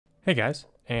Hey guys,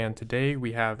 and today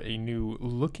we have a new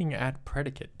looking at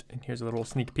predicate, and here's a little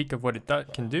sneak peek of what it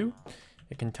can do.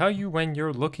 It can tell you when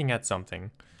you're looking at something,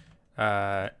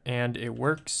 and it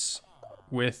works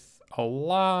with a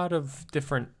lot of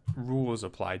different rules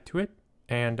applied to it,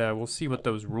 and we'll see what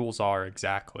those rules are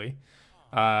exactly.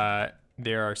 There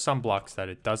are some blocks that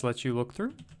it does let you look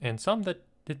through, and some that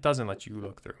it doesn't let you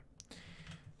look through.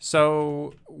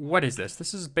 So what is this?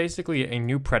 This is basically a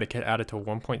new predicate added to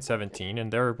 1.17,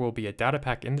 and there will be a data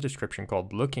pack in the description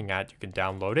called looking at. You can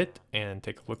download it and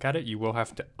take a look at it. You will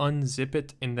have to unzip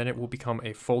it, and then it will become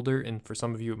a folder, and for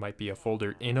some of you it might be a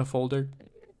folder in a folder.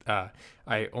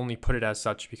 I only put it as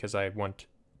such because I want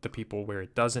the people where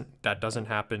that doesn't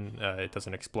happen. It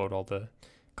doesn't explode all the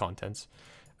contents.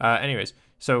 Anyways,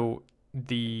 so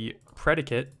the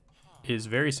predicate is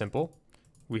very simple.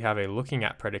 We have a looking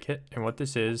at predicate, and what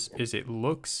this is it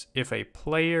looks if a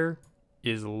player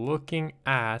is looking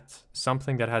at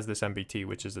something that has this MBT,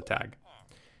 which is a tag.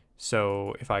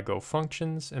 So if I go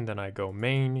functions and then I go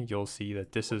main, you'll see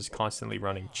that this is constantly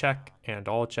running check, and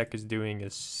all check is doing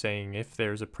is saying if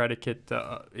there's a predicate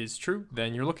is true,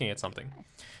 then you're looking at something.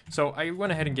 So I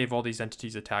went ahead and gave all these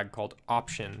entities a tag called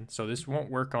option. So this won't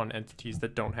work on entities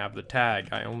that don't have the tag.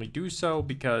 I only do so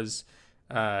because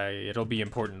it'll be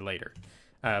important later.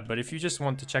 But if you just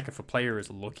want to check if a player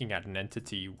is looking at an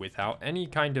entity without any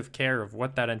kind of care of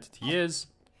what that entity is,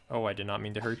 oh, I did not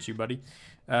mean to hurt you, buddy.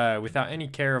 Without any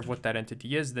care of what that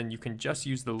entity is, then you can just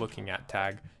use the looking at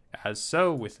tag as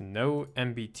so with no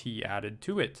MBT added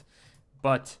to it.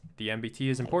 But the MBT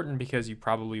is important because you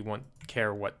probably won't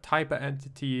care what type of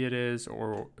entity it is,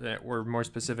 or more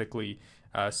specifically,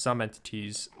 some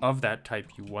entities of that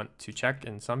type you want to check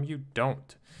and some you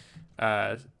don't.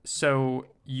 So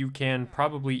you can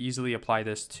probably easily apply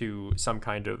this to some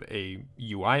kind of a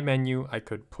UI menu. I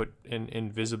could put in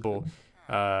invisible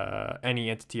any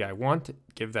entity I want,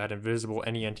 give that invisible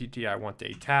any entity I want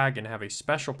a tag, and have a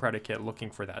special predicate looking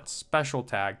for that special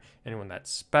tag. And when that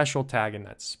special tag and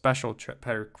that special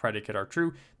predicate are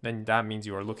true, then that means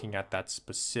you are looking at that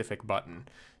specific button.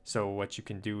 So what you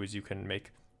can do is you can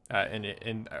make,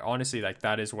 and honestly, like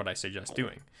that is what I suggest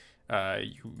doing.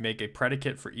 You make a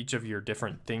predicate for each of your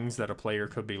different things that a player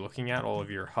could be looking at, all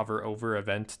of your hover over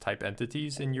event type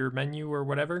entities in your menu or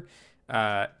whatever,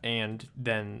 and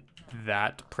then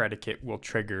that predicate will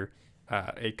trigger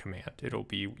a command.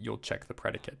 You'll check the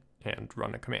predicate and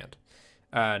run a command.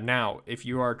 Now, if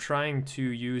you are trying to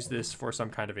use this for some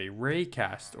kind of a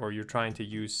raycast, or you're trying to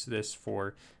use this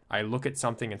for, I look at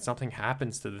something and something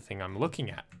happens to the thing I'm looking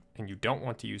at, and you don't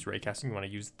want to use raycasting, you want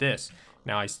to use this.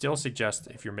 Now, I still suggest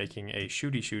if you're making a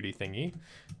shooty thingy,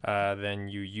 then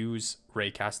you use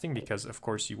raycasting, because of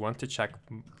course you want to check,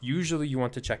 usually you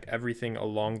want to check everything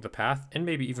along the path, and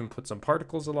maybe even put some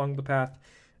particles along the path.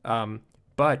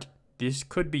 But this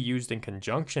could be used in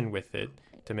conjunction with it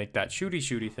to make that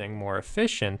shooty thing more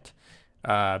efficient,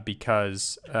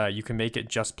 because you can make it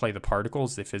just play the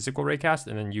particles, the physical raycast,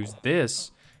 and then use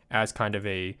this as kind of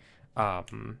a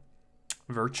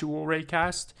virtual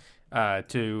raycast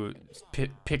to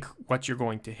pick what you're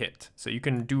going to hit. So you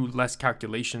can do less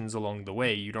calculations along the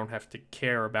way. You don't have to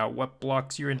care about what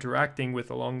blocks you're interacting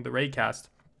with along the raycast,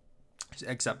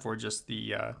 except for just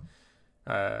the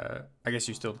I guess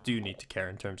you still do need to care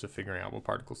in terms of figuring out what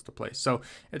particles to place. So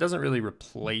it doesn't really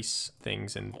replace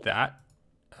things in that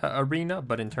arena,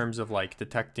 but in terms of like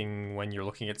detecting when you're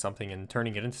looking at something and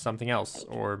turning it into something else,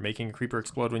 or making a creeper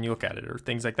explode when you look at it, or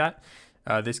things like that,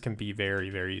 this can be very,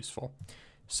 very useful.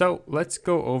 So let's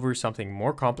go over something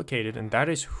more complicated, and that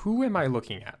is, who am I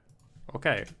looking at?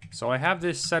 Okay, so I have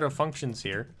this set of functions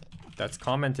here that's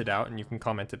commented out, and you can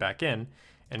comment it back in,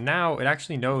 and now it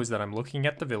actually knows that I'm looking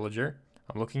at the villager,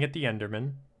 I'm looking at the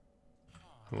enderman,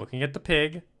 I'm looking at the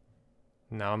pig,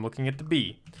 now I'm looking at the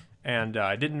bee. And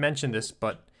I didn't mention this,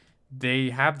 but they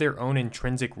have their own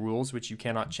intrinsic rules which you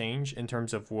cannot change in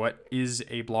terms of what is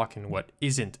a block and what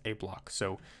isn't a block.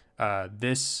 So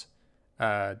this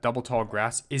double tall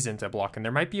grass isn't a block, and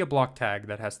there might be a block tag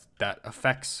that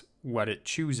affects what it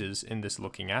chooses in this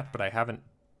looking at, but I haven't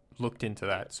looked into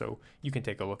that, so you can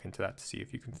take a look into that to see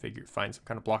if you can find some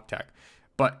kind of block tag.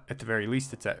 But at the very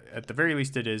least,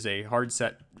 it is a hard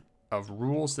set of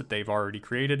rules that they've already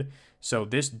created. So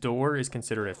this door is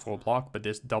considered a full block, but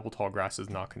this double tall grass is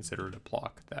not considered a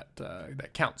block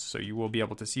that counts. So you will be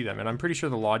able to see them, and I'm pretty sure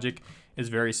the logic is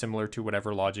very similar to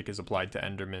whatever logic is applied to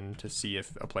Enderman to see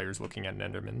if a player is looking at an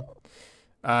Enderman.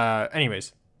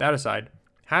 Anyways, that aside,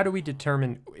 how do we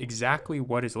determine exactly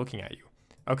what is looking at you?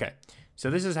 Okay, so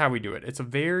this is how we do it. It's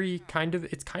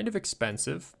kind of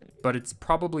expensive, but it's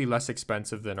probably less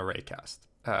expensive than a raycast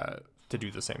to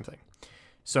do the same thing.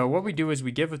 So what we do is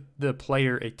we give the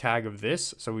player a tag of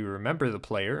this, so we remember the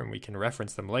player and we can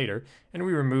reference them later, and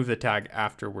we remove the tag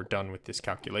after we're done with this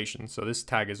calculation. So this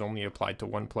tag is only applied to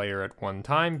one player at one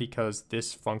time because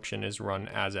this function is run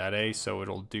as at A, so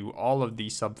it'll do all of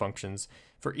these subfunctions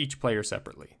for each player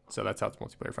separately. So that's how it's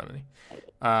multiplayer friendly.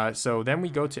 So then we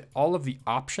go to all of the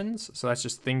options. So that's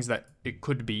just things that it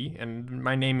could be, and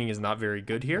my naming is not very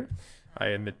good here. I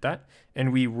admit that.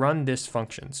 And we run this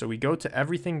function. So we go to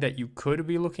everything that you could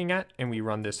be looking at and we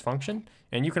run this function.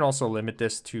 And you can also limit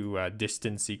this to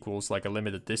distance equals like a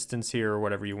limited distance here or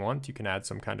whatever you want. You can add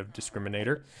some kind of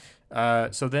discriminator.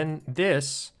 So then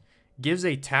this gives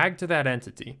a tag to that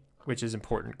entity, which is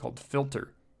important, called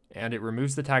filter. And it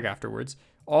removes the tag afterwards.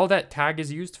 All that tag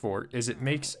is used for is it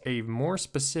makes a more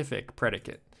specific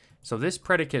predicate. So this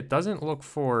predicate doesn't look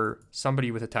for somebody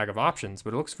with a tag of options,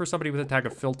 but it looks for somebody with a tag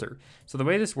of filter. So the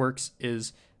way this works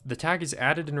is the tag is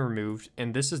added and removed,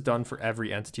 and this is done for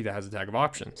every entity that has a tag of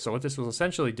options. So what this will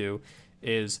essentially do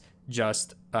is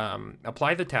just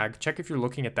apply the tag, check if you're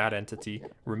looking at that entity,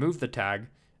 remove the tag,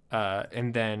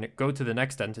 and then go to the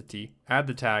next entity, add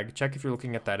the tag, check if you're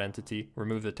looking at that entity,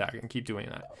 remove the tag, and keep doing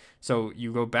that. So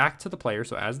you go back to the player,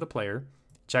 so as the player,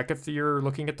 check if you're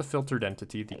looking at the filtered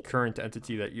entity, the current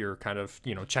entity that you're kind of,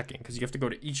 checking, because you have to go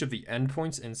to each of the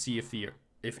endpoints and see if it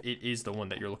is the one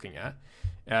that you're looking at,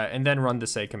 and then run the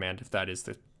say command if that is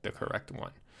the correct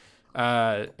one.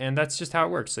 And that's just how it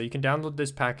works. So you can download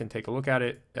this pack and take a look at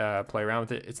it, play around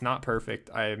with it. It's not perfect.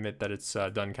 I admit that it's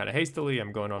done kind of hastily.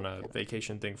 I'm going on a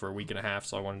vacation thing for a week and a half,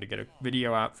 so I wanted to get a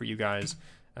video out for you guys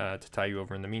to tie you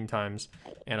over in the meantimes.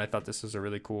 And I thought this was a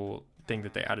really cool thing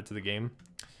that they added to the game,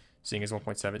 seeing as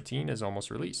 1.17 is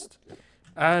almost released.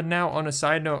 Now, on a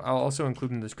side note, I'll also include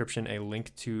in the description a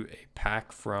link to a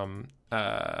pack from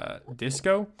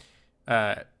Disco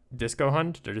Hunt,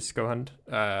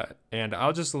 and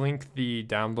I'll just link the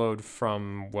download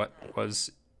from what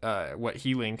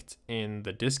he linked in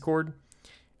the Discord.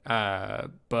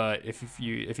 But if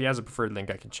he has a preferred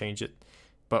link, I can change it.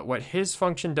 But what his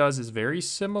function does is very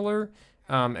similar.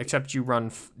 Except you run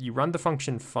the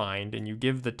function find and you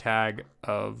give the tag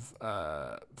of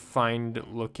find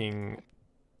looking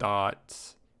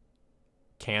dot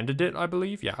candidate, I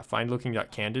believe. Yeah, find looking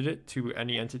dot candidate to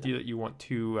any entity that you want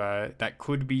to that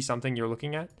could be something you're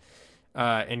looking at.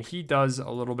 And he does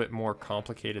a little bit more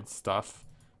complicated stuff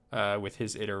with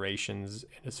his iterations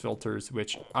and his filters,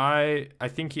 which I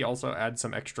think he also adds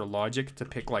some extra logic to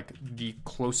pick like the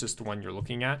closest one you're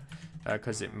looking at,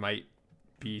 because it might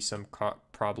be some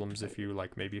problems if you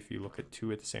if you look at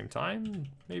two at the same time,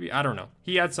 maybe, I don't know.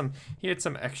 He had some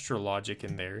extra logic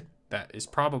in there that is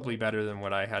probably better than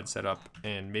what I had set up,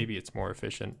 and maybe it's more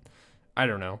efficient. I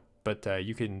don't know, but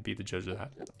you can be the judge of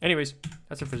that. Anyways,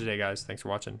 that's it for today, guys. Thanks for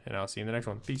watching, and I'll see you in the next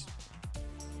one. Peace.